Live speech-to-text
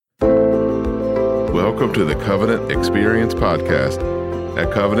Welcome to the Covenant Experience Podcast.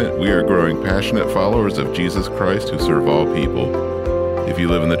 At Covenant, we are growing passionate followers of Jesus Christ who serve all people. If you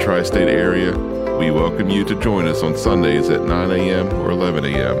live in the tri-state area, we welcome you to join us on Sundays at 9 a.m. or 11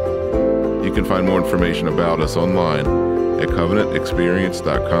 a.m. You can find more information about us online at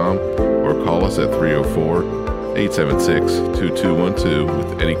covenantexperience.com or call us at 304-876-2212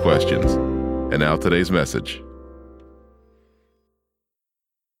 with any questions. And now today's message.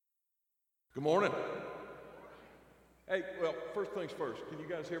 Good morning. Hey, well, first things first. Can you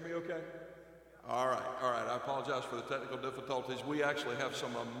guys hear me okay? All right. I apologize for the technical difficulties. We actually have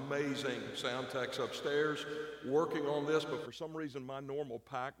some amazing sound techs upstairs working on this, but for some reason my normal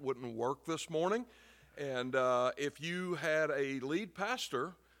pack wouldn't work this morning. And if you had a lead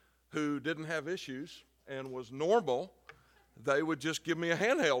pastor who didn't have issues and was normal, they would just give me a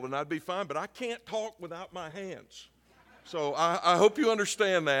handheld and I'd be fine, but I can't talk without my hands. So I hope you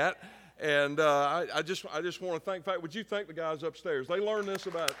understand that. And I just want to thank, in fact, would you thank the guys upstairs? They learned this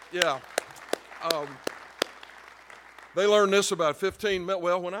about, they learned this about 15 minutes,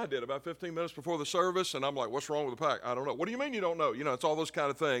 well, when I did, about 15 minutes before the service, and I'm like, what's wrong with the pack? I don't know. What do you mean you don't know? You know, it's all those kind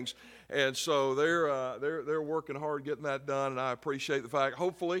of things. And so they're working hard getting that done, and I appreciate the fact.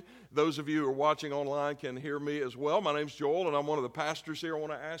 Hopefully, those of you who are watching online can hear me as well. My name's Joel, and I'm one of the pastors here. I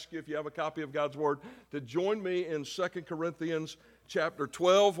want to ask you, if you have a copy of God's Word, to join me in 2 Corinthians chapter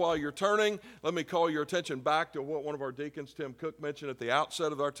 12. While you're turning, let me call your attention back to what one of our deacons, Tim Cook, mentioned at the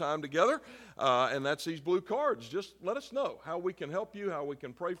outset of our time together, and that's these blue cards. Just let us know how we can help you, how we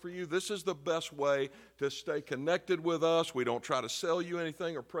can pray for you. This is the best way to stay connected with us. We don't try to sell you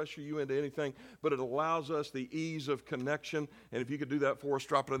anything or pressure you into anything, but it allows us the ease of connection, and if you could do that for us,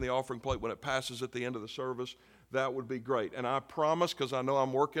 drop it in the offering plate when it passes at the end of the service. That would be great. And I promise, because I know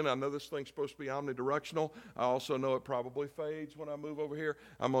I'm working, I know this thing's supposed to be omnidirectional. I also know it probably fades when I move over here.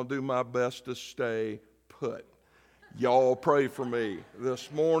 I'm going to do my best to stay put. Y'all pray for me this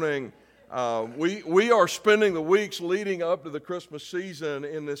morning. We are spending the weeks leading up to the Christmas season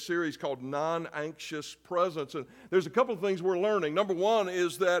in this series called Non-Anxious Presence. And there's a couple of things we're learning. Number one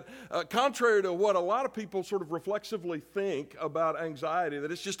is that contrary to what a lot of people sort of reflexively think about anxiety,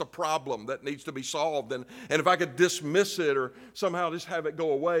 that it's just a problem that needs to be solved. And if I could dismiss it or somehow just have it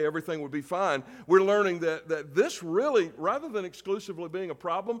go away, everything would be fine. We're learning that this really, rather than exclusively being a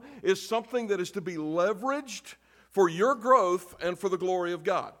problem, is something that is to be leveraged for your growth and for the glory of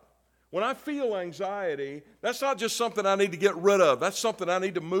God. When I feel anxiety, that's not just something I need to get rid of. That's something I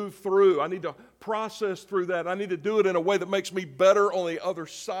need to move through. I need to process through that. I need to do it in a way that makes me better on the other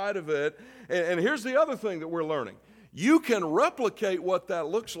side of it. And here's the other thing that we're learning. You can replicate what that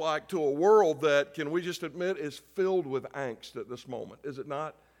looks like to a world that, can we just admit, is filled with angst at this moment, is it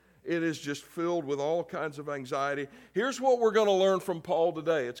not? It is just filled with all kinds of anxiety. Here's what we're going to learn from Paul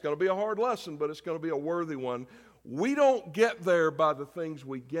today. It's going to be a hard lesson, but it's going to be a worthy one. We don't get there by the things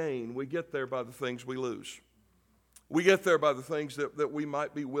we gain. We get there by the things we lose. We get there by the things that we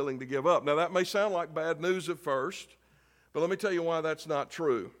might be willing to give up. Now, that may sound like bad news at first, but let me tell you why that's not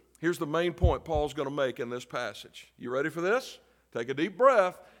true. Here's the main point Paul's going to make in this passage. You ready for this? Take a deep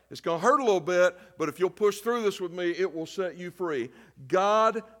breath. It's going to hurt a little bit, but if you'll push through this with me, it will set you free.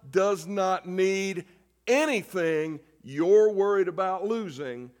 God does not need anything you're worried about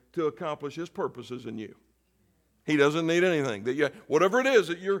losing to accomplish His purposes in you. He doesn't need anything. Whatever it is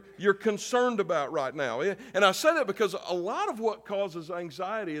that you're concerned about right now. And I say that because a lot of what causes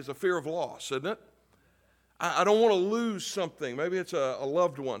anxiety is a fear of loss, isn't it? I don't want to lose something. Maybe it's a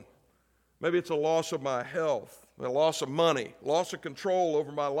loved one. Maybe it's a loss of my health, a loss of money, loss of control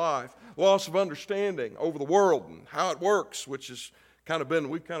over my life, loss of understanding over the world and how it works, which has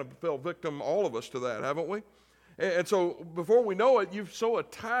we've kind of fell victim, all of us, to that, haven't we? And so before we know it, you've so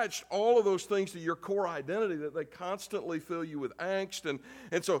attached all of those things to your core identity that they constantly fill you with angst. And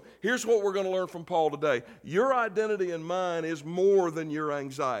so here's what we're going to learn from Paul today. Your identity and mine is more than your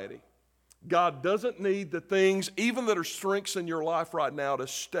anxiety. God doesn't need the things, even that are strengths in your life right now, to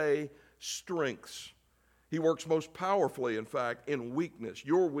stay strengths. He works most powerfully, in fact, in weakness.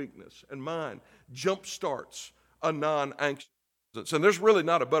 Your weakness and mine jumpstarts a non-anxious presence. And there's really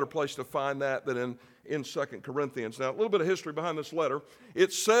not a better place to find that than in 2 Corinthians. Now, a little bit of history behind this letter.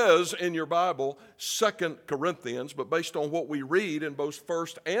 It says in your Bible 2 Corinthians, but based on what we read in both 1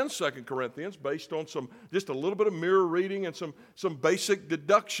 and 2 Corinthians, based on just a little bit of mirror reading and some basic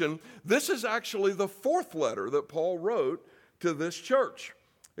deduction, this is actually the fourth letter that Paul wrote to this church.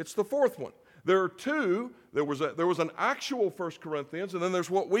 It's the fourth one. There are two. There was an actual 1 Corinthians, and then there's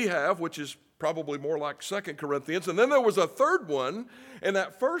what we have, which is probably more like 2 Corinthians. And then there was a third one, and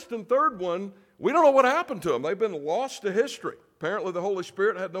that first and third one, we don't know what happened to them. They've been lost to history. Apparently the Holy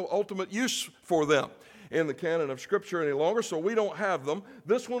Spirit had no ultimate use for them in the canon of Scripture any longer, so we don't have them.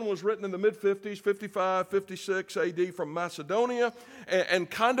 This one was written in the mid-50s, 55, 56 AD from Macedonia, and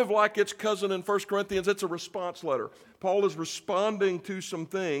kind of like its cousin in 1 Corinthians, it's a response letter. Paul is responding to some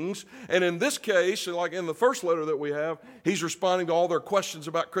things, and in this case, like in the first letter that we have, he's responding to all their questions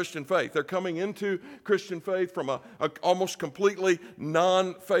about Christian faith. They're coming into Christian faith from a almost completely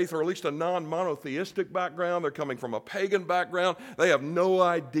non-faith, or at least a non-monotheistic background. They're coming from a pagan background. They have no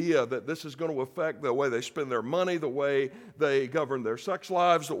idea that this is going to affect the way they spend their money, the way they govern their sex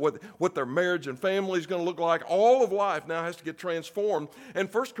lives, what their marriage and family is going to look like. All of life now has to get transformed,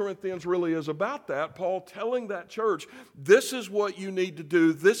 and 1 Corinthians really is about that. Paul telling that church, this is what you need to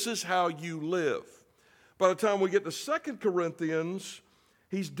do. This is how you live. By the time we get to 2 Corinthians,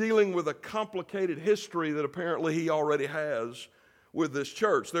 he's dealing with a complicated history that apparently he already has with this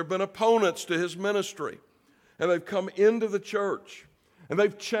church. There have been opponents to his ministry, and they've come into the church, and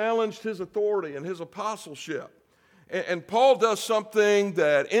they've challenged his authority and his apostleship. And Paul does something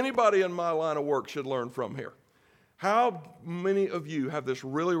that anybody in my line of work should learn from here. How many of you have this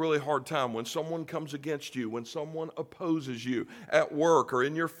really, really hard time when someone comes against you, when someone opposes you at work or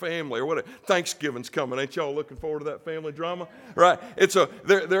in your family or whatever? Thanksgiving's coming. Ain't y'all looking forward to that family drama? Right?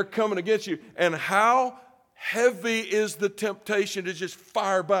 They're coming against you. And how heavy is the temptation to just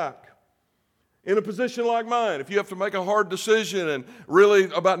fire back? In a position like mine, if you have to make a hard decision and really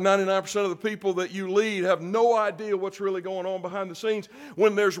about 99% of the people that you lead have no idea what's really going on behind the scenes,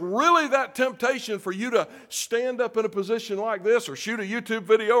 when there's really that temptation for you to stand up in a position like this or shoot a YouTube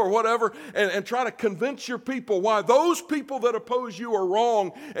video or whatever and try to convince your people why those people that oppose you are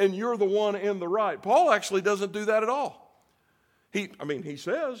wrong and you're the one in the right. Paul actually doesn't do that at all. He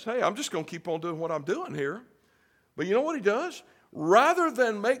says, hey, I'm just going to keep on doing what I'm doing here. But you know what he does? Rather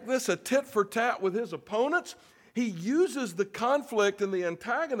than make this a tit for tat with his opponents, he uses the conflict and the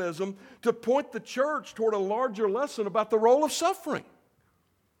antagonism to point the church toward a larger lesson about the role of suffering.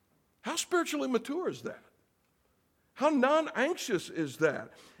 How spiritually mature is that? How non-anxious is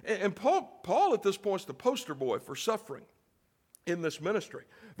that? And Paul at this point is the poster boy for suffering in this ministry.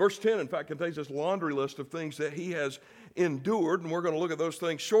 Verse 10, in fact, contains this laundry list of things that he has endured, and we're going to look at those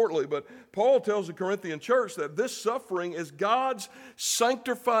things shortly. But Paul tells the Corinthian church that this suffering is God's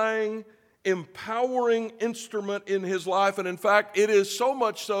sanctifying, empowering instrument in his life. And in fact, it is so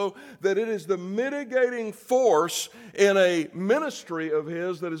much so that it is the mitigating force in a ministry of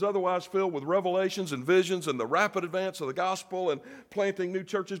his that is otherwise filled with revelations and visions and the rapid advance of the gospel and planting new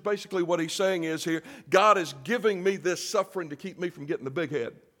churches. Basically what he's saying is here, God is giving me this suffering to keep me from getting the big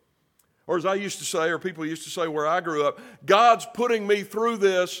head. Or as I used to say, or people used to say where I grew up, God's putting me through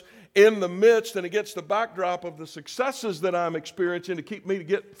this in the midst and against the backdrop of the successes that I'm experiencing to keep me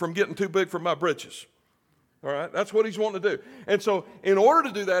from getting too big for my britches. All right? That's what he's wanting to do. And so in order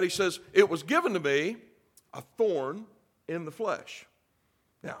to do that, he says, it was given to me a thorn in the flesh.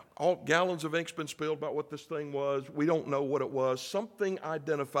 Now, all gallons of ink's been spilled about what this thing was. We don't know what it was. Something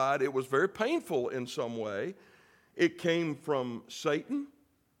identified. It was very painful in some way. It came from Satan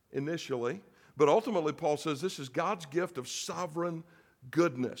initially, but ultimately Paul says this is God's gift of sovereign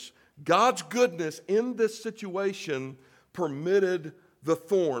goodness. God's goodness in this situation permitted the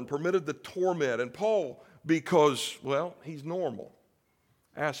thorn, permitted the torment. And Paul, because, well, he's normal,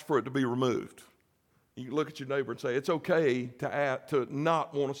 asked for it to be removed. You look at your neighbor and say, it's okay to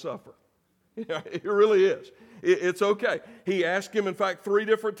not want to suffer. It really is. It's okay. He asked him, in fact, 3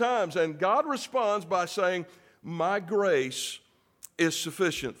 different times, and God responds by saying, my grace is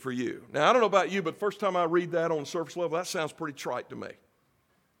sufficient for you. Now, I don't know about you, but first time I read that on the surface level, that sounds pretty trite to me.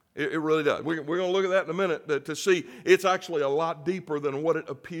 It really does. We're going to look at that in a minute to see it's actually a lot deeper than what it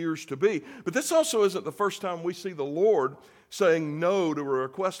appears to be. But this also isn't the first time we see the Lord saying no to a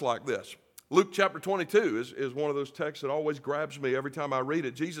request like this. Luke chapter 22 is one of those texts that always grabs me every time I read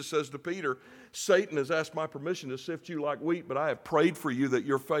it. Jesus says to Peter, Satan has asked my permission to sift you like wheat, but I have prayed for you that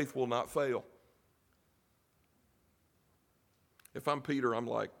your faith will not fail. If I'm Peter, I'm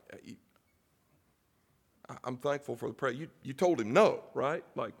like, I'm thankful for the prayer. You told him no, right?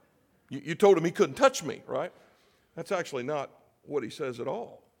 Like, you told him he couldn't touch me, right? That's actually not what he says at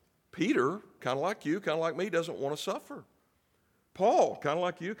all. Peter, kind of like you, kind of like me, doesn't want to suffer. Paul, kind of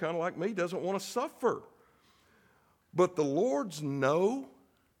like you, kind of like me, doesn't want to suffer. But the Lord's no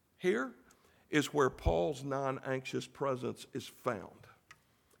here is where Paul's non-anxious presence is found.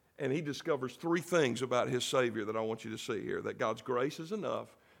 And he discovers 3 things about his Savior that I want you to see here. That God's grace is enough,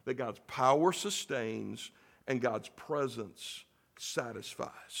 that God's power sustains, and God's presence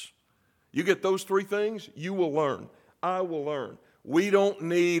satisfies. You get those 3 things, you will learn. I will learn. We don't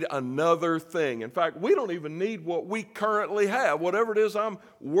need another thing. In fact, we don't even need what we currently have, whatever it is I'm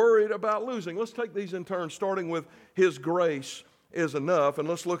worried about losing. Let's take these in turn, starting with His grace is enough. And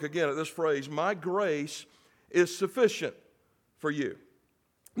let's look again at this phrase, my grace is sufficient for you.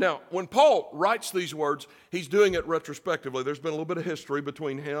 Now, when Paul writes these words, he's doing it retrospectively. There's been a little bit of history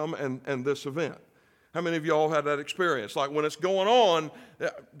between him and this event. How many of y'all had that experience? Like when it's going on,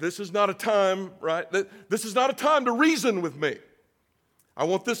 this is not a time, right? This is not a time to reason with me. I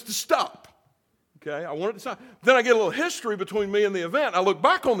want this to stop. Okay, I want it to stop. Then I get a little history between me and the event. I look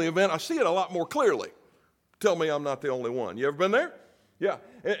back on the event, I see it a lot more clearly. Tell me I'm not the only one. You ever been there? Yeah,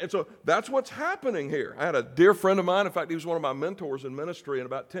 and so that's what's happening here. I had a dear friend of mine, in fact, he was one of my mentors in ministry, and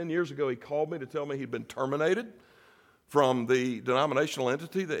about 10 years ago, he called me to tell me he'd been terminated from the denominational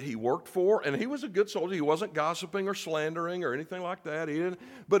entity that he worked for, and he was a good soldier. He wasn't gossiping or slandering or anything like that. He didn't,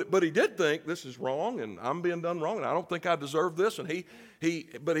 but he did think this is wrong, and I'm being done wrong, and I don't think I deserve this. And he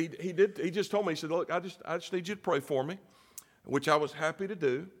just told me, he said, look, I just need you to pray for me, which I was happy to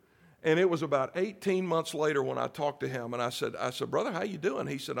do. And it was about 18 months later when I talked to him, and I said, brother, how you doing?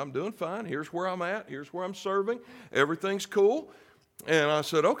 He said, I'm doing fine. Here's where I'm at. Here's where I'm serving. Everything's cool. And I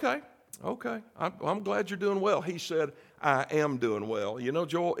said, okay. I'm glad you're doing well. He said, I am doing well. You know,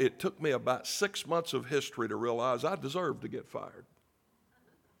 Joel, it took me about 6 months of history to realize I deserved to get fired.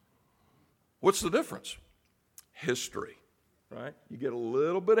 What's the difference? History. Right? You get a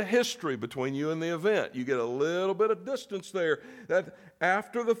little bit of history between you and the event. You get a little bit of distance there. That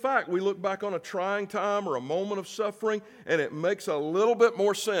after the fact, we look back on a trying time or a moment of suffering, and it makes a little bit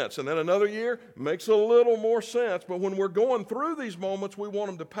more sense. And then another year makes a little more sense. But when we're going through these moments, we want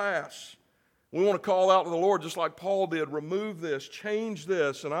them to pass. We want to call out to the Lord just like Paul did, remove this, change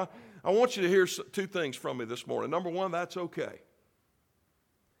this. And I want you to hear two things from me this morning. Number one, that's okay.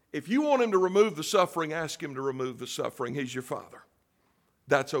 If you want Him to remove the suffering, ask Him to remove the suffering. He's your Father.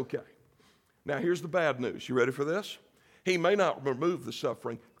 That's okay. Now, here's the bad news. You ready for this? He may not remove the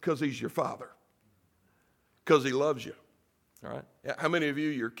suffering because He's your Father, because He loves you. All right? How many of you,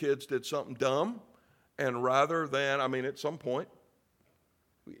 your kids did something dumb, and rather than, at some point,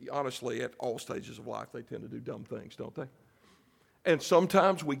 honestly, at all stages of life, they tend to do dumb things, don't they? And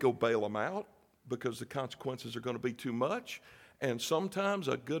sometimes we go bail them out because the consequences are going to be too much. And sometimes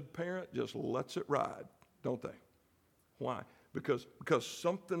a good parent just lets it ride, don't they? Why? Because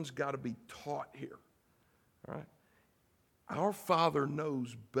something's got to be taught here. All right? Our Father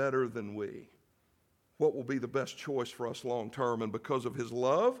knows better than we what will be the best choice for us long term. And because of His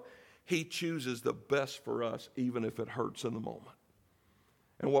love, He chooses the best for us, even if it hurts in the moment.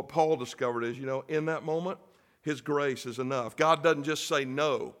 And what Paul discovered is, in that moment, His grace is enough. God doesn't just say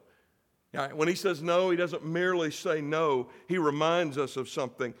no. When He says no, He doesn't merely say no. He reminds us of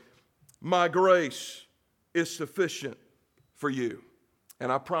something. My grace is sufficient for you. And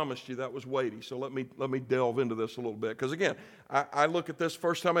I promised you that was weighty. So let me delve into this a little bit. Because again, I look at this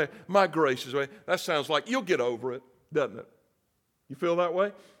first time, my grace is weighty. That sounds like you'll get over it, doesn't it? You feel that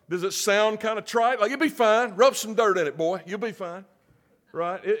way? Does it sound kind of trite? Like you'll be fine. Rub some dirt in it, boy. You'll be fine.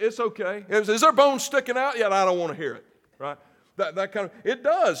 Right? It's okay. Is there bones sticking out? Yeah, I don't want to hear it. Right? That kind of, it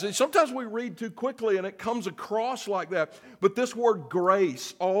does. And sometimes we read too quickly and it comes across like that. But this word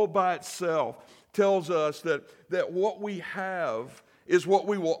grace all by itself tells us that what we have is what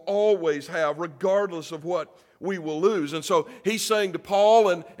we will always have, regardless of what we will lose. And so he's saying to Paul,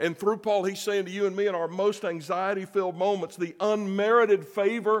 and through Paul, he's saying to you and me in our most anxiety-filled moments, the unmerited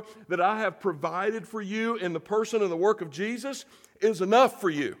favor that I have provided for you in the person and the work of Jesus is enough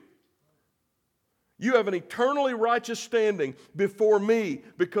for you. You have an eternally righteous standing before me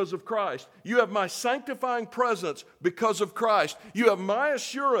because of Christ. You have my sanctifying presence because of Christ. You have my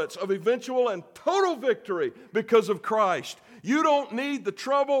assurance of eventual and total victory because of Christ. You don't need the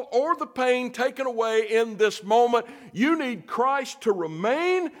trouble or the pain taken away in this moment. You need Christ to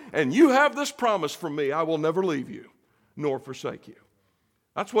remain, and you have this promise from me: I will never leave you nor forsake you.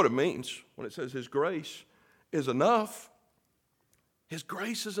 That's what it means when it says His grace is enough. His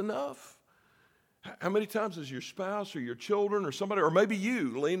grace is enough. How many times has your spouse or your children or somebody, or maybe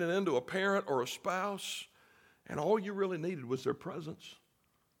you, leaning into a parent or a spouse, and all you really needed was their presence?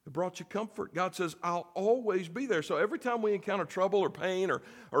 It brought you comfort. God says, I'll always be there. So every time we encounter trouble or pain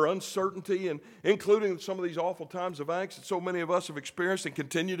or uncertainty, and including some of these awful times of angst that so many of us have experienced and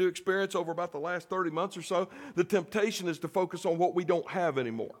continue to experience over about the last 30 months or so, the temptation is to focus on what we don't have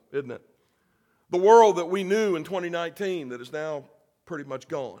anymore, isn't it? The world that we knew in 2019 that is now pretty much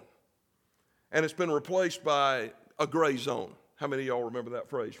gone. And it's been replaced by a gray zone. How many of y'all remember that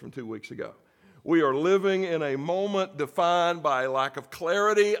phrase from 2 weeks ago? We are living in a moment defined by a lack of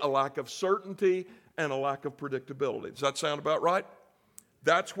clarity, a lack of certainty, and a lack of predictability. Does that sound about right?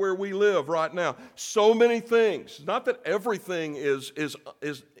 That's where we live right now. So many things. Not that everything is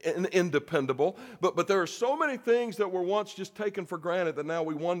independable, but there are so many things that were once just taken for granted that now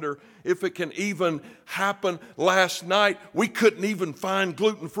we wonder if it can even happen. Last night, we couldn't even find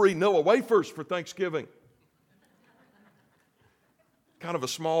gluten-free Nilla wafers for Thanksgiving. Kind of a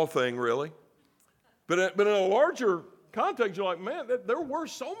small thing, really. But in a larger context, you're like, man, there were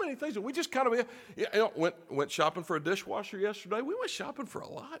so many things that we just kind of went shopping for a dishwasher yesterday. We went shopping for a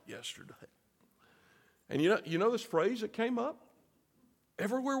lot yesterday. And you know this phrase that came up?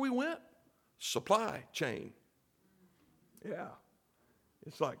 Everywhere we went, supply chain. Yeah.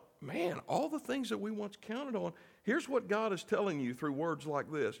 It's like, man, all the things that we once counted on. Here's what God is telling you through words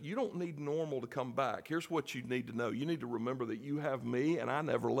like this. You don't need normal to come back. Here's what you need to know. You need to remember that you have me and I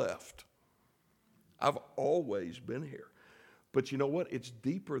never left. I've always been here. But you know what? It's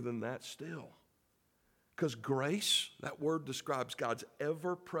deeper than that still. Because grace, that word describes God's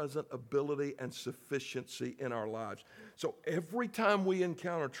ever-present ability and sufficiency in our lives. So every time we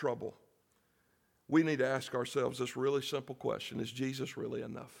encounter trouble, we need to ask ourselves this really simple question. Is Jesus really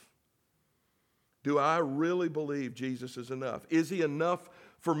enough? Do I really believe Jesus is enough? Is he enough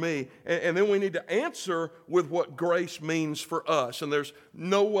for me? And then we need to answer with what grace means for us. And there's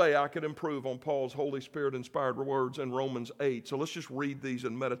no way I could improve on Paul's Holy Spirit-inspired words in Romans 8. So let's just read these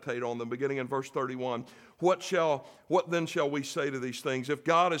and meditate on them. Beginning in verse 31. What then shall we say to these things? If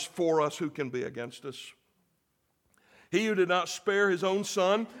God is for us, who can be against us? He who did not spare his own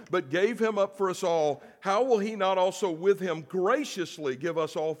son, but gave him up for us all, how will he not also with him graciously give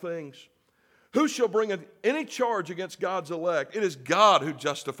us all things? Who shall bring any charge against God's elect? It is God who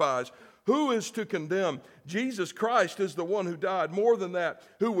justifies. Who is to condemn? Jesus Christ is the one who died. More than that,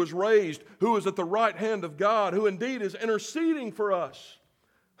 who was raised, who is at the right hand of God, who indeed is interceding for us.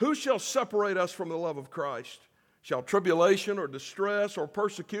 Who shall separate us from the love of Christ? Shall tribulation or distress or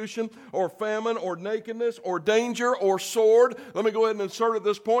persecution or famine or nakedness or danger or sword? Let me go ahead and insert at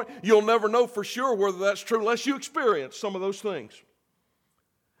this point. You'll never know for sure whether that's true unless you experience some of those things.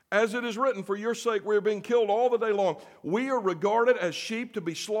 As it is written, for your sake we are being killed all the day long. We are regarded as sheep to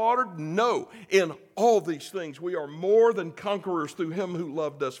be slaughtered. No, in all these things we are more than conquerors through him who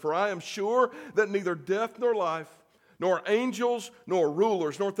loved us. For I am sure that neither death nor life, nor angels, nor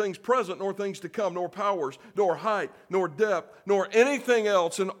rulers, nor things present, nor things to come, nor powers, nor height, nor depth, nor anything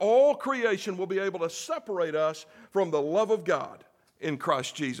else in all creation will be able to separate us from the love of God in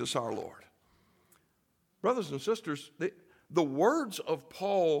Christ Jesus our Lord. Brothers and sisters, the words of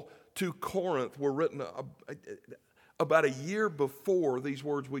Paul to Corinth were written about a year before these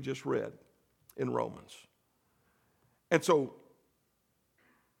words we just read in Romans. And so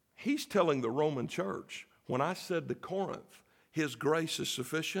he's telling the Roman church, when I said to Corinth, his grace is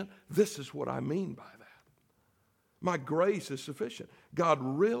sufficient, this is what I mean by that. My grace is sufficient. God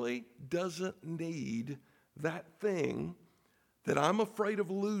really doesn't need that thing that I'm afraid of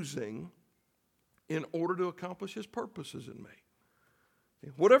losing in order to accomplish his purposes in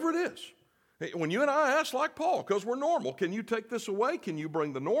me. Whatever it is. When you and I ask like Paul, because we're normal, can you take this away? Can you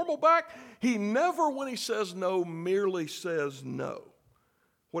bring the normal back? He never, when he says no, merely says no.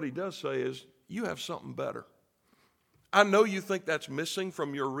 What he does say is, you have something better. I know you think that's missing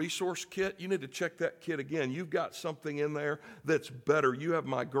from your resource kit. You need to check that kit again. You've got something in there that's better. You have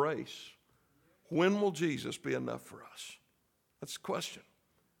my grace. When will Jesus be enough for us? That's the question.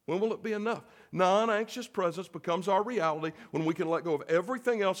 When will it be enough? Non-anxious presence becomes our reality when we can let go of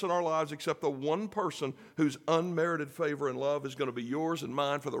everything else in our lives except the one person whose unmerited favor and love is going to be yours and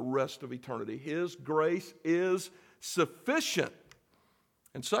mine for the rest of eternity. His grace is sufficient.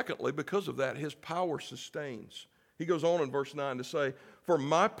 And secondly, because of that, his power sustains. He goes on in verse 9 to say, for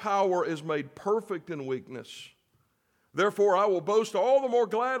my power is made perfect in weakness. Therefore, I will boast all the more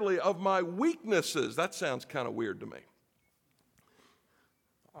gladly of my weaknesses. That sounds kind of weird to me.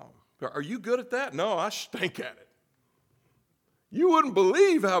 Are you good at that? No, I stink at it. You wouldn't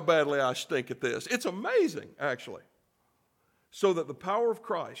believe how badly I stink at this. It's amazing, actually. So that the power of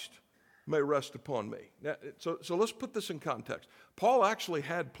Christ may rest upon me. Now, so let's put this in context. Paul actually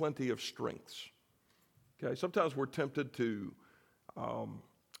had plenty of strengths. Okay, sometimes we're tempted to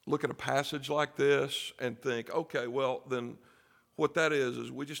look at a passage like this and think, okay, well, then what that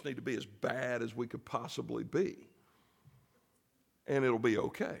is we just need to be as bad as we could possibly be. And it'll be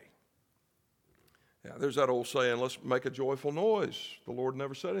okay. Yeah, there's that old saying, let's make a joyful noise. The Lord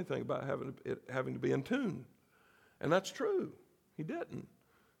never said anything about having to be in tune. And that's true. He didn't.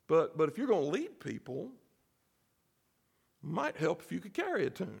 But if you're going to lead people, it might help if you could carry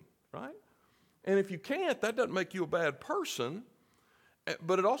a tune, right? And if you can't, that doesn't make you a bad person.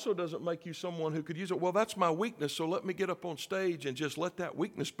 But it also doesn't make you someone who could use it. Well, that's my weakness, so let me get up on stage and just let that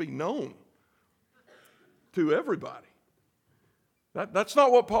weakness be known to everybody. That's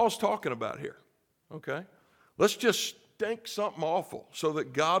not what Paul's talking about here, okay? Let's just stink something awful so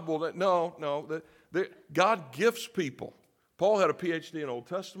that God will, God gifts people. Paul had a PhD in Old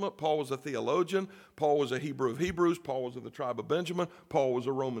Testament. Paul was a theologian. Paul was a Hebrew of Hebrews. Paul was of the tribe of Benjamin. Paul was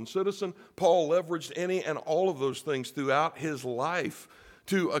a Roman citizen. Paul leveraged any and all of those things throughout his life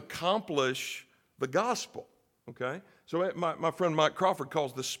to accomplish the gospel, okay? So my friend Mike Crawford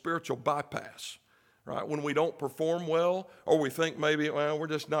calls this spiritual bypass, right? When we don't perform well, or we think maybe, well, we're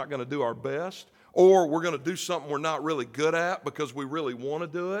just not going to do our best, or we're going to do something we're not really good at because we really want to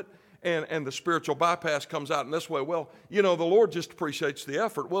do it. And the spiritual bypass comes out in this way. Well, the Lord just appreciates the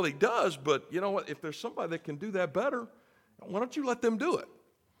effort. Well, he does, but you know what? If there's somebody that can do that better, why don't you let them do it?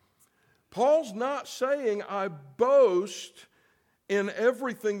 Paul's not saying I boast in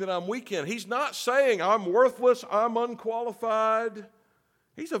everything that I'm weak in. He's not saying I'm worthless, I'm unqualified.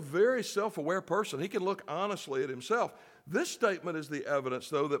 He's a very self-aware person. He can look honestly at himself. This statement is the evidence,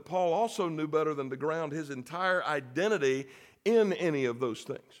 though, that Paul also knew better than to ground his entire identity in any of those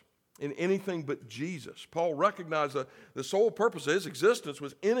things, in anything but Jesus. Paul recognized that the sole purpose of his existence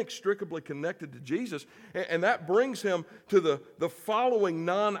was inextricably connected to Jesus, and that brings him to the following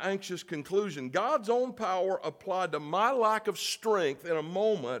non-anxious conclusion. God's own power applied to my lack of strength in a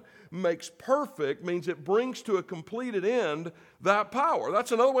moment makes perfect, means it brings to a completed end that power.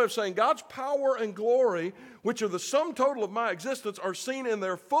 That's another way of saying God's power and glory, which are the sum total of my existence, are seen in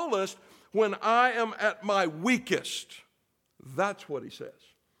their fullest when I am at my weakest. That's what he says.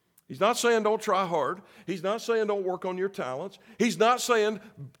 He's not saying don't try hard. He's not saying don't work on your talents. He's not saying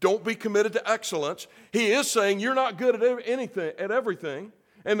don't be committed to excellence. He is saying you're not good at everything.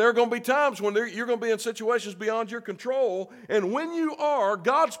 And there are going to be times when you're going to be in situations beyond your control. And when you are,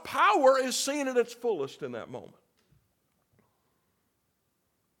 God's power is seen at its fullest in that moment.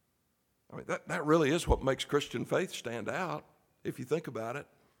 I mean, that really is what makes Christian faith stand out, if you think about it.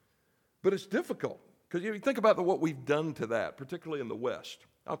 But it's difficult, because if you think about what we've done to that, particularly in the West.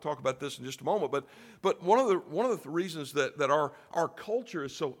 I'll talk about this in just a moment, but one of the reasons that our culture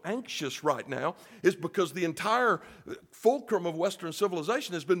is so anxious right now is because the entire fulcrum of Western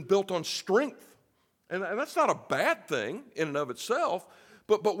civilization has been built on strength. And that's not a bad thing in and of itself,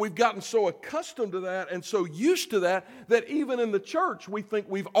 but we've gotten so accustomed to that and so used to that even in the church we think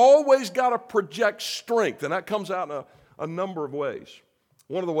we've always got to project strength, and that comes out in a number of ways.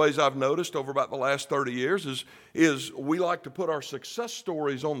 One of the ways I've noticed over about the last 30 years is we like to put our success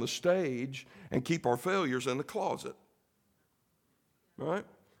stories on the stage and keep our failures in the closet. Right?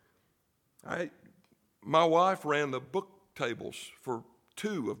 My wife ran the book tables for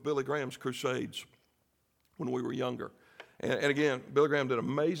 2 of Billy Graham's crusades when we were younger. And again, Billy Graham did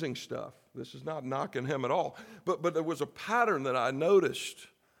amazing stuff. This is not knocking him at all. But there was a pattern that I noticed.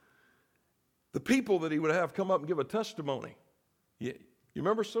 The people that he would have come up and give a testimony. You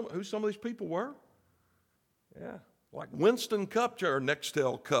remember who some of these people were? Yeah, like Winston Cup or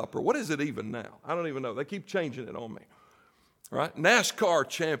Nextel Cup, or what is it even now? I don't even know. They keep changing it on me. Right? NASCAR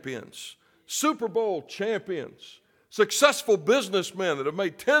champions, Super Bowl champions, successful businessmen that have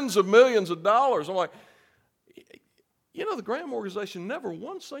made tens of millions of dollars. I'm like, the Graham organization never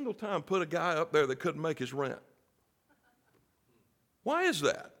one single time put a guy up there that couldn't make his rent. Why is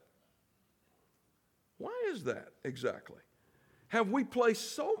that? Why is that exactly? Have we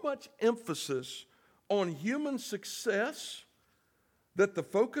placed so much emphasis on human success that the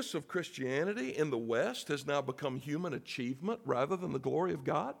focus of Christianity in the West has now become human achievement rather than the glory of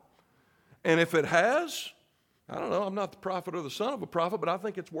God? And if it has, I don't know, I'm not the prophet or the son of a prophet, but I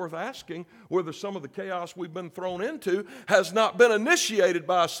think it's worth asking whether some of the chaos we've been thrown into has not been initiated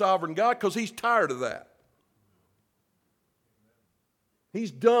by a sovereign God, because he's tired of that.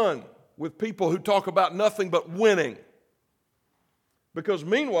 He's done with people who talk about nothing but winning. Because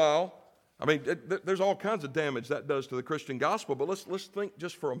meanwhile, I mean, there's all kinds of damage that does to the Christian gospel, but let's think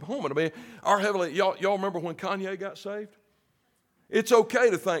just for a moment. I mean, our heavenly, y'all remember when Kanye got saved? It's okay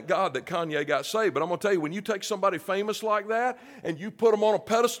to thank God that Kanye got saved, but I'm going to tell you, when you take somebody famous like that and you put them on a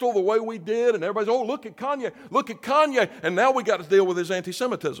pedestal the way we did, and everybody's, oh, look at Kanye, and now we got to deal with his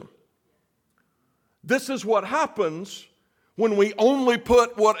anti-Semitism. This is what happens when we only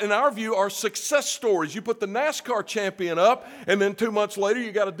put what, in our view, are success stories. You put the NASCAR champion up, and then 2 months later,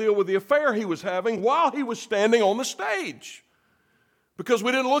 you got to deal with the affair he was having while he was standing on the stage. Because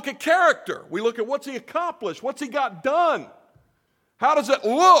we didn't look at character. We look at what's he accomplished, what's he got done. How does it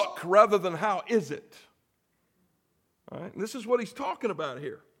look rather than how is it? All right? And this is what he's talking about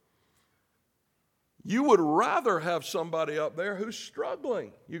here. You would rather have somebody up there who's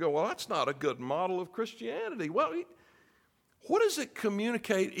struggling. You go, well, that's not a good model of Christianity. Well, what does it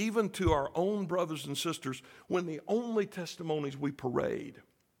communicate even to our own brothers and sisters when the only testimonies we parade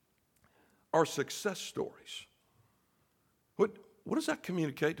are success stories? What does that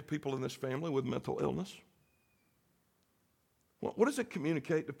communicate to people in this family with mental illness? What does it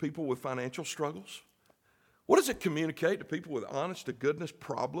communicate to people with financial struggles? What does it communicate to people with honest-to-goodness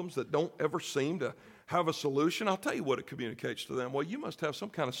problems that don't ever seem to have a solution? I'll tell you what it communicates to them. Well, you must have some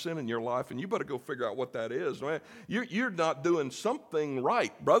kind of sin in your life, and you better go figure out what that is. You're not doing something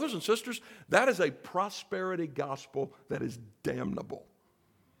right. Brothers and sisters, that is a prosperity gospel that is damnable.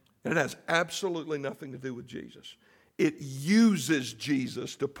 And it has absolutely nothing to do with Jesus. It uses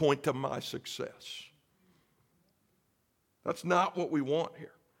Jesus to point to my success. That's not what we want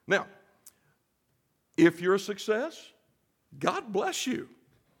here. Now, if you're a success, God bless you.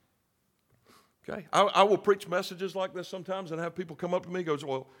 Okay? I will preach messages like this sometimes and have people come up to me and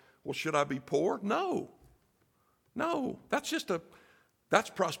go, well, should I be poor? No. That's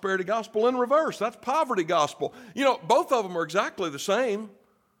prosperity gospel in reverse. That's poverty gospel. You know, both of them are exactly the same.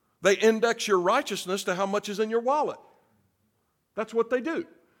 They index your righteousness to how much is in your wallet. That's what they do.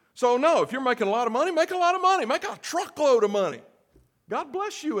 So no, if you're making a lot of money, make a lot of money. Make a truckload of money. God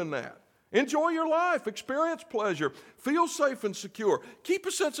bless you in that. Enjoy your life. Experience pleasure. Feel safe and secure. Keep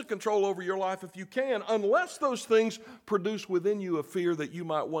a sense of control over your life if you can, unless those things produce within you a fear that you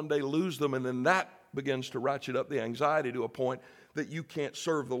might one day lose them, and then that begins to ratchet up the anxiety to a point that you can't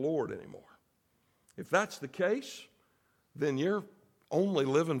serve the Lord anymore. If that's the case, then you're only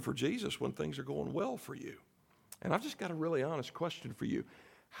living for Jesus when things are going well for you. And I've just got a really honest question for you.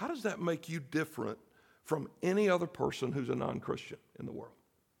 How does that make you different from any other person who's a non-Christian in the world?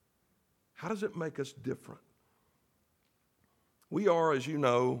 How does it make us different? We are, as you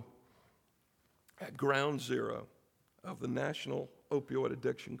know, at ground zero of the national opioid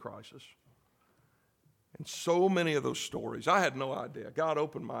addiction crisis. And so many of those stories, I had no idea. God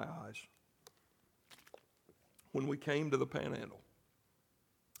opened my eyes when we came to the Panhandle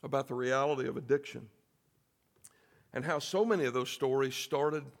about the reality of addiction and how so many of those stories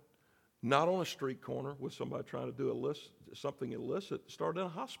started not on a street corner with somebody trying to do something illicit. It started in a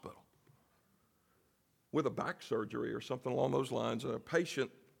hospital with a back surgery or something along those lines. A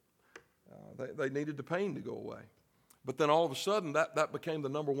patient, they needed the pain to go away. But then all of a sudden, that became the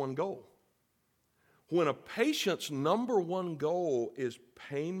number one goal. When a patient's number one goal is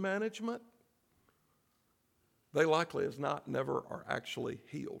pain management, they likely as not never are actually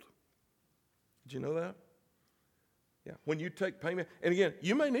healed. Did you know that? Yeah. When you take pain meds, and again,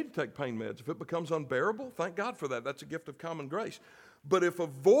 you may need to take pain meds. If it becomes unbearable, thank God for that. That's a gift of common grace. But if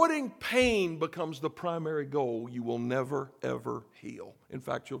avoiding pain becomes the primary goal, you will never, ever heal. In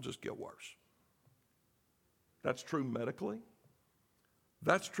fact, you'll just get worse. That's true medically.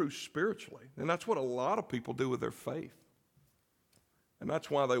 That's true spiritually. And that's what a lot of people do with their faith. And that's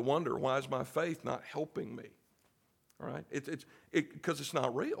why they wonder, why is my faith not helping me? All right? Because it's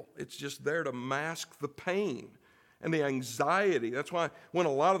not real. It's just there to mask the pain and the anxiety. That's why when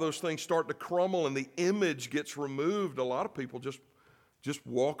a lot of those things start to crumble and the image gets removed, a lot of people just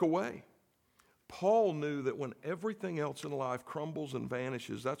walk away. Paul knew that when everything else in life crumbles and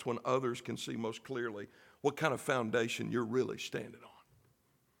vanishes, that's when others can see most clearly what kind of foundation you're really standing on.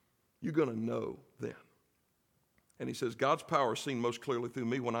 You're going to know then. And he says, God's power is seen most clearly through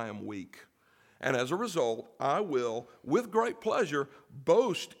me when I am weak. And as a result, I will, with great pleasure,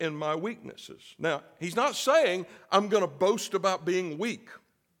 boast in my weaknesses. Now, he's not saying I'm going to boast about being weak.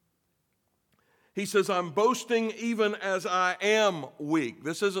 He says, I'm boasting even as I am weak.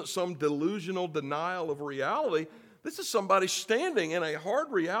 This isn't some delusional denial of reality. This is somebody standing in a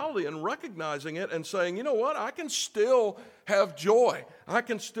hard reality and recognizing it and saying, you know what, I can still have joy. I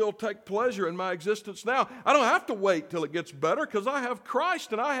can still take pleasure in my existence now. I don't have to wait till it gets better because I have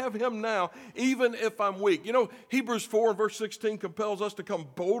Christ and I have Him now, even if I'm weak. You know, Hebrews 4 and verse 16 compels us to come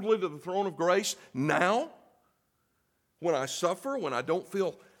boldly to the throne of grace now. When I suffer, when I don't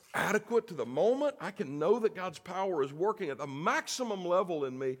feel adequate to the moment, I can know that God's power is working at the maximum level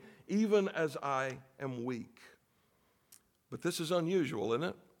in me, even as I am weak. But this is unusual, isn't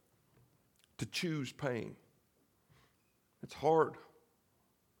it? To choose pain. It's hard.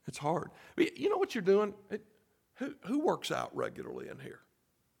 It's hard. You know what you're doing? Who works out regularly in here?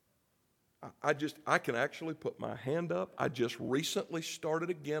 I can actually put my hand up. I just recently started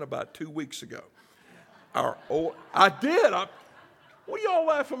again about 2 weeks ago. I did. What are y'all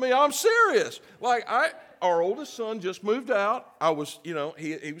laughing at me? I'm serious. Our oldest son just moved out. I was, he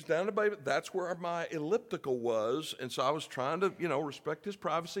was down to baby. That's where my elliptical was. And so I was trying to, respect his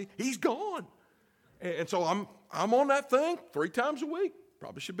privacy. He's gone. And so I'm on that thing 3 times a week.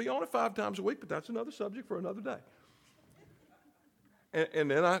 Probably should be on it 5 times a week, but that's another subject for another day.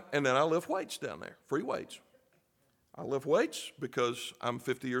 And then I lift weights down there, free weights. I lift weights because I'm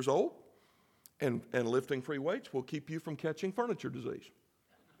 50 years old, and lifting free weights will keep you from catching furniture disease.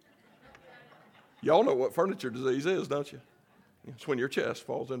 Y'all know what furniture disease is, don't you? It's when your chest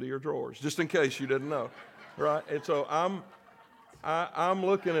falls into your drawers, just in case you didn't know, right? And so I'm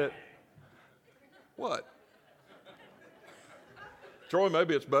looking at what? Troy,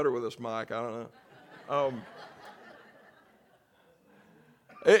 maybe it's better with this mic. I don't know.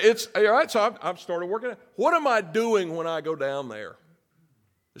 It's all right. So I've started working. What am I doing when I go down there?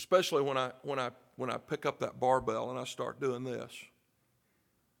 Especially when I pick up that barbell and I start doing this.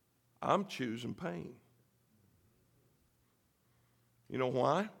 I'm choosing pain. You know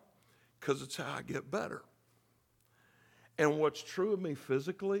why? Because it's how I get better. And what's true of me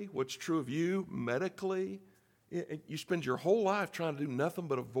physically, what's true of you medically, you spend your whole life trying to do nothing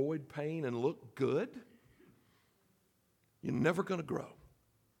but avoid pain and look good. You're never going to grow.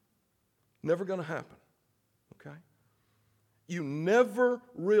 Never going to happen. Okay? You never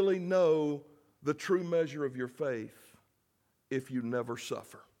really know the true measure of your faith if you never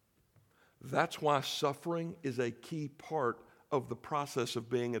suffer. That's why suffering is a key part of the process of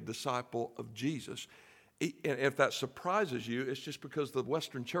being a disciple of Jesus. And if that surprises you, it's just because the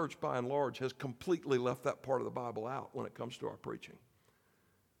Western church, by and large, has completely left that part of the Bible out when it comes to our preaching.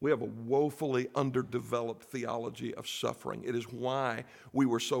 We have a woefully underdeveloped theology of suffering. It is why we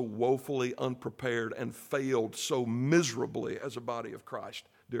were so woefully unprepared and failed so miserably as a body of Christ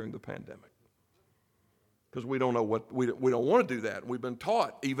during the pandemic. Because we don't know what, we don't want to do that. We've been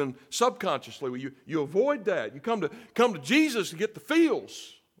taught, even subconsciously, you avoid that. You come to Jesus to get the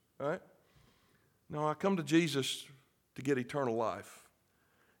feels, right? No, I come to Jesus to get eternal life.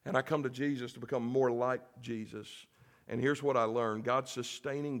 And I come to Jesus to become more like Jesus. And here's what I learned. God's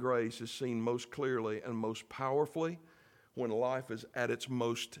sustaining grace is seen most clearly and most powerfully when life is at its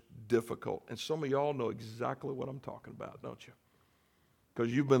most difficult. And some of y'all know exactly what I'm talking about, don't you?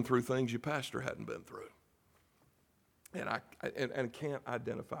 Because you've been through things your pastor hadn't been through. And I can't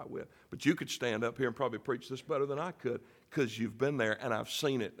identify with. But you could stand up here and probably preach this better than I could because you've been there and I've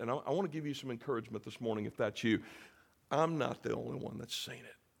seen it. And I want to give you some encouragement this morning if that's you. I'm not the only one that's seen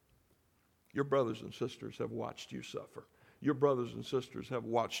it. Your brothers and sisters have watched you suffer. Your brothers and sisters have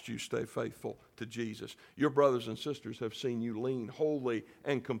watched you stay faithful to Jesus. Your brothers and sisters have seen you lean wholly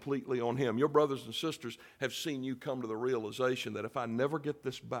and completely on Him. Your brothers and sisters have seen you come to the realization that if I never get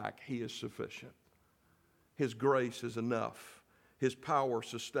this back, He is sufficient. His grace is enough. His power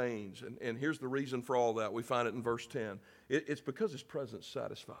sustains. And here's the reason for all that. We find it in verse 10. It's because His presence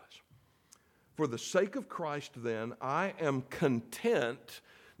satisfies. For the sake of Christ, then, I am content.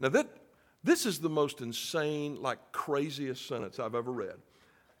 Now, this is the most insane, craziest sentence I've ever read.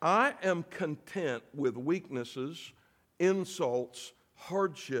 I am content with weaknesses, insults,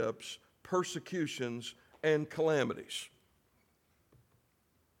 hardships, persecutions, and calamities.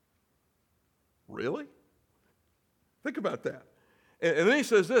 Really? Think about that. And then he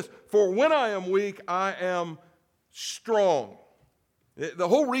says this, for when I am weak, I am strong. The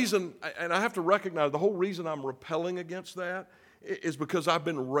whole reason, and I have to recognize, the whole reason I'm repelling against that is because I've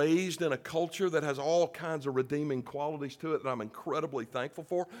been raised in a culture that has all kinds of redeeming qualities to it that I'm incredibly thankful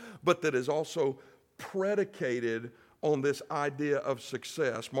for, but that is also predicated on this idea of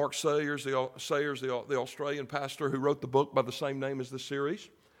success. Mark Sayers, the Australian pastor who wrote the book by the same name as the series,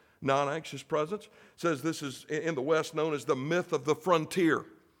 Non-Anxious Presence, says this is in the West known as the myth of the frontier.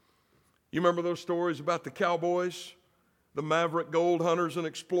 You remember those stories about the cowboys, the maverick gold hunters and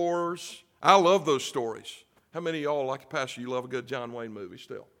explorers? I love those stories. How many of y'all, like Pastor, you love a good John Wayne movie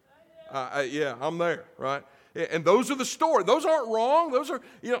still? Yeah, I'm there, right? And those are the stories. Those aren't wrong. Those are,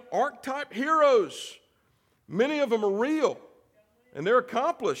 archetype heroes. Many of them are real. And their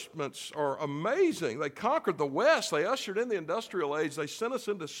accomplishments are amazing. They conquered the West. They ushered in the industrial age. They sent us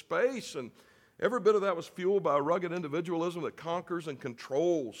into space. And every bit of that was fueled by a rugged individualism that conquers and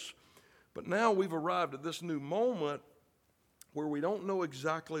controls. But now we've arrived at this new moment where we don't know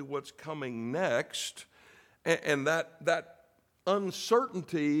exactly what's coming next. And that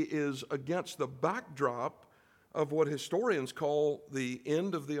uncertainty is against the backdrop of what historians call the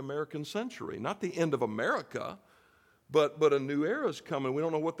end of the American century. Not the end of America, but a new era is coming. We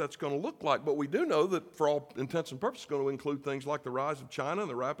don't know what that's going to look like, but we do know that for all intents and purposes, it's going to include things like the rise of China and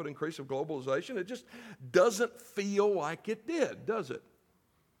the rapid increase of globalization. It just doesn't feel like it did, does it?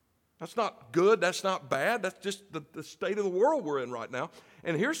 That's not good. That's not bad. That's just the state of the world we're in right now.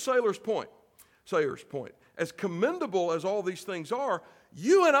 And here's Sayers' point. as commendable as all these things are,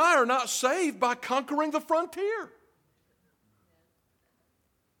 you and I are not saved by conquering the frontier.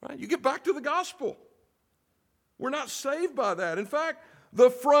 Right? You get back to the gospel. We're not saved by that. In fact, the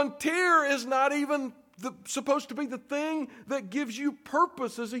frontier is not even supposed to be the thing that gives you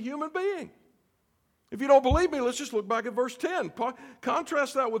purpose as a human being. If you don't believe me, let's just look back at verse 10.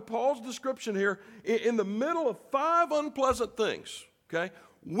 Contrast that with Paul's description here in the middle of 5 unpleasant things. Okay?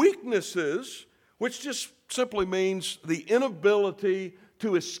 Weaknesses, which just simply means the inability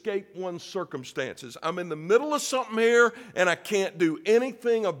to escape one's circumstances. I'm in the middle of something here and I can't do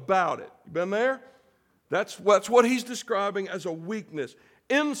anything about it. You been there? That's what he's describing as a weakness.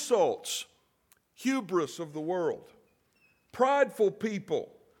 Insults, hubris of the world, prideful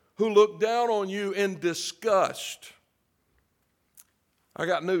people who look down on you in disgust. I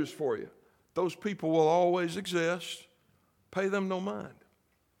got news for you. Those people will always exist. Pay them no mind.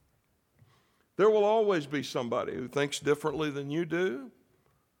 There will always be somebody who thinks differently than you do,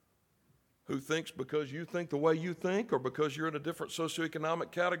 who thinks because you think the way you think, or because you're in a different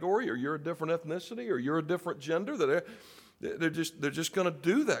socioeconomic category, or you're a different ethnicity, or you're a different gender, that they're just going to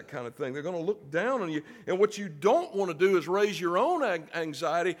do that kind of thing. They're going to look down on you. And what you don't want to do is raise your own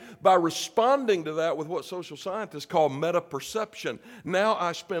anxiety by responding to that with what social scientists call meta-perception. Now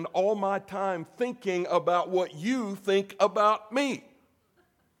I spend all my time thinking about what you think about me.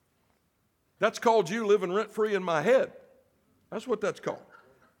 That's called you living rent-free in my head. That's what that's called.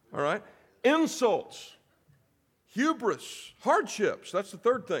 All right? Insults, hubris, hardships. That's the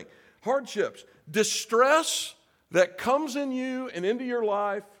third thing. Hardships, distress that comes in you and into your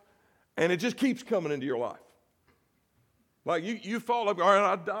life, and it just keeps coming into your life. Like you fall up, all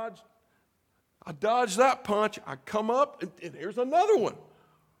right, I dodged that punch. I come up, and here's another one.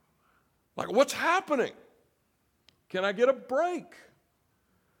 Like, what's happening? Can I get a break?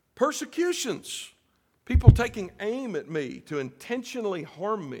 Persecutions, people taking aim at me to intentionally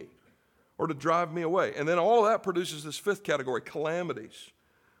harm me or to drive me away. And then all of that produces this fifth category, calamities,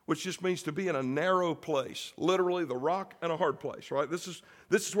 which just means to be in a narrow place, literally the rock and a hard place, right? This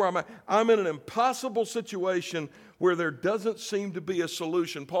is where I'm at. I'm in an impossible situation where there doesn't seem to be a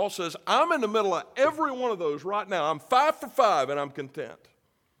solution. Paul says, I'm in the middle of every one of those right now. I'm 5 for 5 and I'm content.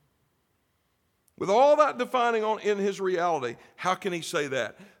 With all that defining in his reality, how can he say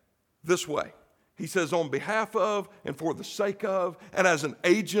that? This way. He says, on behalf of and for the sake of and as an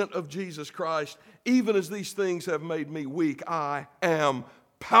agent of Jesus Christ, even as these things have made me weak, I am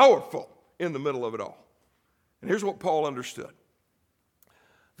powerful in the middle of it all. And here's what Paul understood.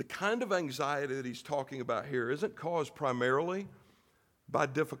 The kind of anxiety that he's talking about here isn't caused primarily by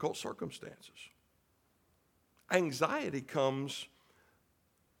difficult circumstances. Anxiety comes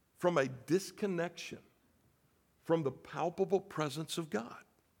from a disconnection from the palpable presence of God.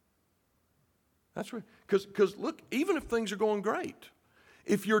 That's right. Because look, even if things are going great,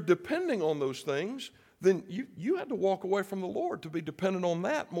 if you're depending on those things, then you had to walk away from the Lord to be dependent on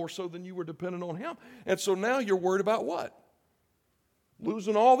that more so than you were dependent on Him. And so now you're worried about what?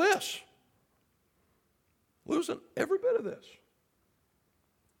 Losing all this. Losing every bit of this.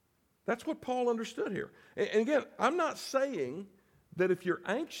 That's what Paul understood here. And again, I'm not saying that if you're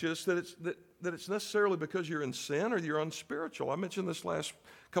anxious that it's necessarily because you're in sin or you're unspiritual. I mentioned this last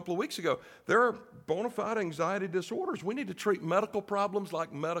couple of weeks ago. There are bona fide anxiety disorders. We need to treat medical problems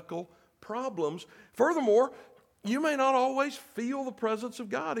like medical problems. Furthermore, you may not always feel the presence of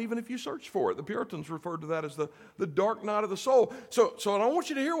God, even if you search for it. The Puritans referred to that as the dark night of the soul. So I don't want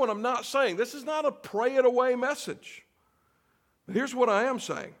you to hear what I'm not saying. This is not a pray it away message. But here's what I am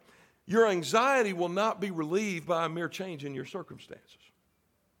saying. Your anxiety will not be relieved by a mere change in your circumstances.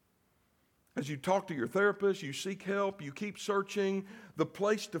 As you talk to your therapist, you seek help, you keep searching, the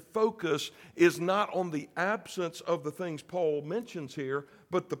place to focus is not on the absence of the things Paul mentions here,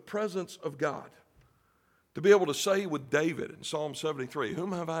 but the presence of God. To be able to say with David in Psalm 73,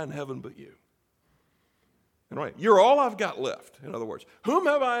 whom have I in heaven but you? And right, you're all I've got left, in other words. Whom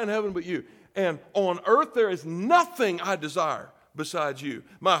have I in heaven but you? And on earth there is nothing I desire besides you.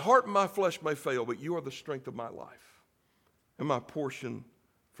 My heart and my flesh may fail, but you are the strength of my life and my portion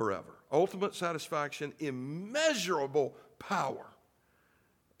forever. Ultimate satisfaction, immeasurable power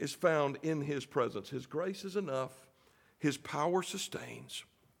is found in His presence. His grace is enough, His power sustains,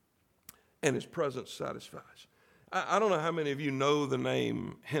 and His presence satisfies. I don't know how many of you know the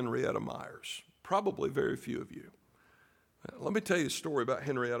name Henrietta Myers. Probably very few of you. Let me tell you a story about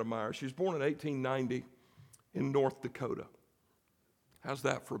Henrietta Myers. She was born in 1890 in North Dakota. How's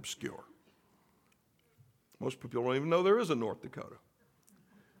that for obscure? Most people don't even know there is a North Dakota.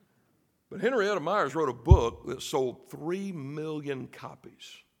 But Henrietta Myers wrote a book that sold 3 million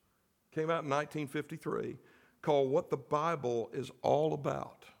copies Came out in 1953, called What the Bible is All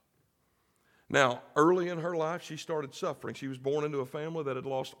About. Now, early in her life, she started suffering. She was born into a family that had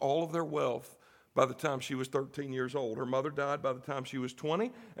lost all of their wealth by the time she was 13 years old. Her mother died by the time she was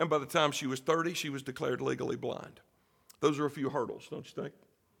 20, and by the time she was 30, she was declared legally blind. Those are a few hurdles, don't you think?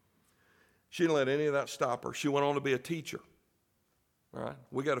 She didn't let any of that stop her. She went on to be a teacher. All right,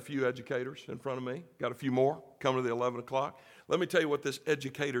 we got a few educators in front of me. Got a few more coming to the 11 o'clock. Let me tell you what this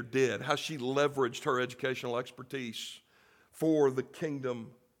educator did, how she leveraged her educational expertise for the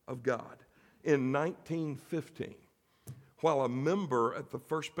kingdom of God. In 1915, while a member at the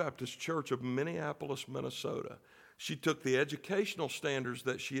First Baptist Church of Minneapolis, Minnesota, she took the educational standards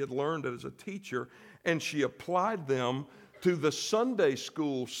that she had learned as a teacher and she applied them to the Sunday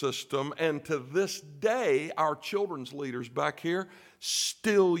school system, and to this day, our children's leaders back here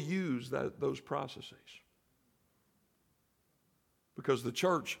still use those processes. Because the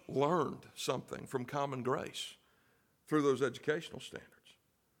church learned something from common grace through those educational standards.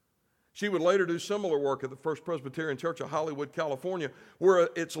 She would later do similar work at the First Presbyterian Church of Hollywood, California, where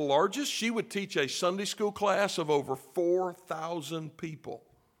at its largest, she would teach a Sunday school class of over 4,000 people.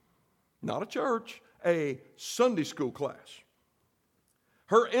 Not a church, a Sunday school class.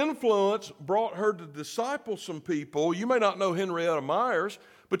 Her influence brought her to disciple some people. You may not know Henrietta Myers,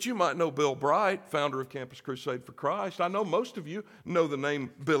 but you might know Bill Bright, founder of Campus Crusade for Christ. I know most of you know the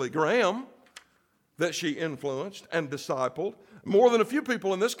name Billy Graham that she influenced and discipled. More than a few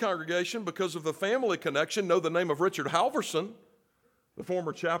people in this congregation, because of the family connection, know the name of Richard Halverson, the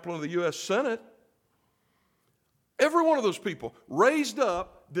former chaplain of the U.S. Senate. Every one of those people raised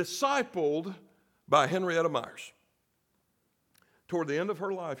up, discipled by Henrietta Myers. Toward the end of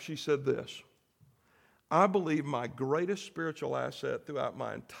her life, she said this: I believe my greatest spiritual asset throughout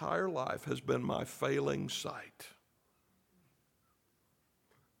my entire life has been my failing sight.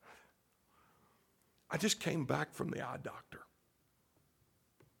 I just came back from the eye doctor.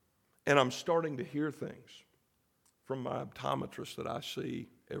 And I'm starting to hear things from my optometrist that I see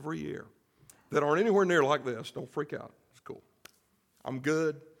every year that aren't anywhere near like this. Don't freak out. It's cool. I'm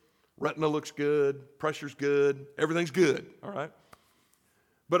good. Retina looks good. Pressure's good. Everything's good. All right?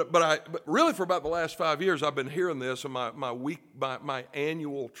 But really for about the last 5 years, I've been hearing this in my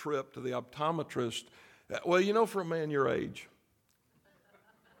annual trip to the optometrist. Well, you know, for a man your age.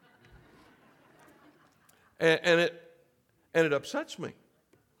 And it upsets me.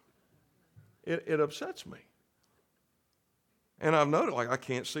 It upsets me. And I've noticed, like, I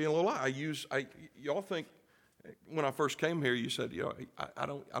can't see in a little light. Y'all think, when I first came here, you said, you know,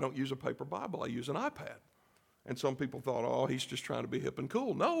 I don't use a paper Bible. I use an iPad. And some people thought, oh, he's just trying to be hip and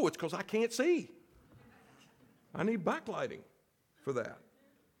cool. No, it's because I can't see. I need backlighting for that.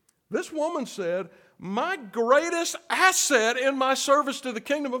 This woman said, my greatest asset in my service to the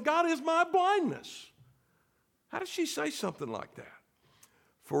kingdom of God is my blindness. How does she say something like that?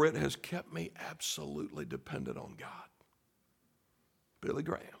 For it has kept me absolutely dependent on God. Billy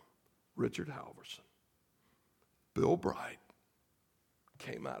Graham, Richard Halverson, Bill Bright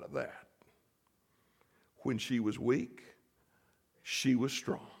came out of that. When she was weak, she was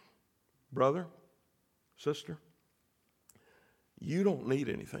strong. Brother, sister, you don't need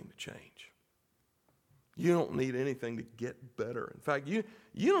anything to change. You don't need anything to get better. In fact, you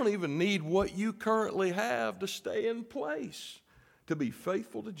don't even need what you currently have to stay in place, to be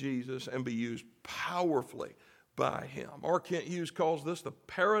faithful to Jesus and be used powerfully by him. R. Kent Hughes calls this the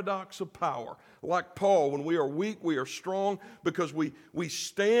paradox of power. Like Paul, when we are weak, we are strong because we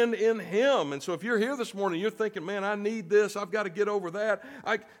stand in him. And so if you're here this morning, you're thinking, man, I need this. I've got to get over that.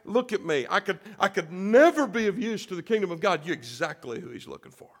 Look at me. I could never be of use to the kingdom of God. You're exactly who he's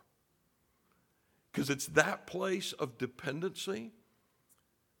looking for. Because it's that place of dependency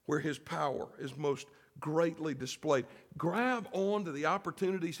where his power is most greatly displayed. Grab on to the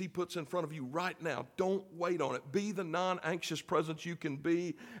opportunities he puts in front of you right now. Don't wait on it. Be the non-anxious presence you can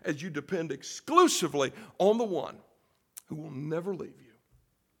be as you depend exclusively on the one who will never leave you,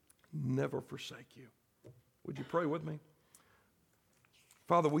 never forsake you. Would you pray with me?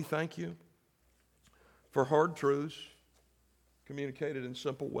 Father, we thank you for hard truths communicated in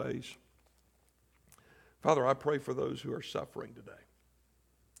simple ways. Father, I pray for those who are suffering today.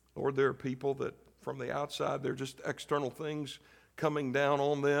 Lord, there are people that from the outside, they're just external things coming down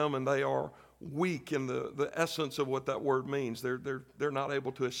on them, and they are weak in the essence of what that word means. They're not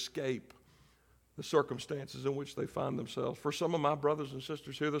able to escape the circumstances in which they find themselves. For some of my brothers and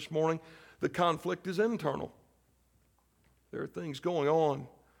sisters here this morning, the conflict is internal. There are things going on.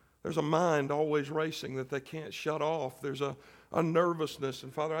 There's a mind always racing that they can't shut off. There's a nervousness.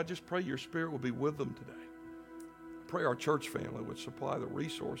 And Father, I just pray your Spirit will be with them today. pray our church family would supply the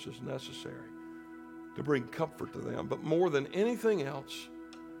resources necessary to bring comfort to them. But more than anything else,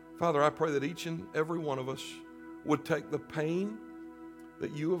 Father, I pray that each and every one of us would take the pain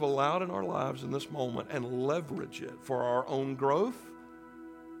that you have allowed in our lives in this moment and leverage it for our own growth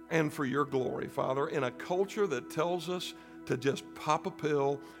and for your glory, Father, in a culture that tells us to just pop a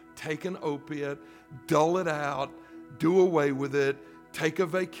pill, take an opiate, dull it out, do away with it, take a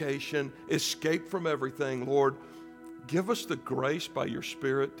vacation, escape from everything. Lord, give us the grace by your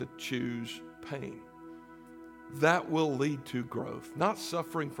Spirit to choose pain. That will lead to growth, not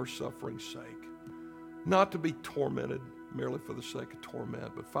suffering for suffering's sake, not to be tormented merely for the sake of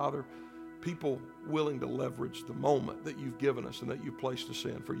torment, but Father, people willing to leverage the moment that you've given us and that you've placed us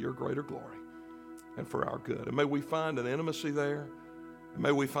in for your greater glory and for our good. And may we find an intimacy there, and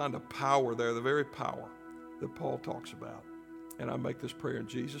may we find a power there, the very power that Paul talks about. And I make this prayer in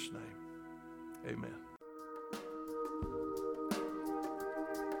Jesus' name. Amen.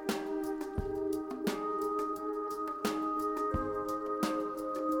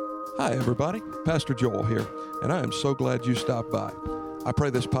 Hi, everybody. Pastor Joel here, and I am so glad you stopped by. I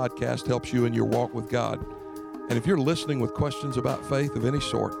pray this podcast helps you in your walk with God. And if you're listening with questions about faith of any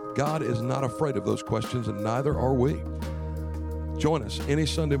sort, God is not afraid of those questions, and neither are we. Join us any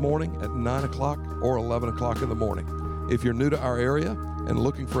Sunday morning at 9 o'clock or 11 o'clock in the morning. If you're new to our area and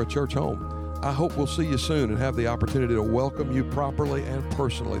looking for a church home, I hope we'll see you soon and have the opportunity to welcome you properly and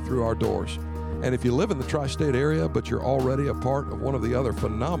personally through our doors. And if you live in the tri-state area, but you're already a part of one of the other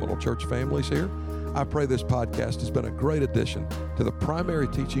phenomenal church families here, I pray this podcast has been a great addition to the primary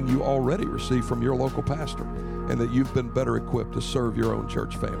teaching you already receive from your local pastor, and that you've been better equipped to serve your own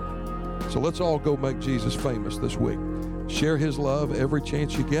church family. So let's all go make Jesus famous this week. Share his love every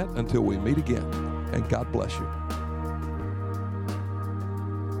chance you get until we meet again, and God bless you.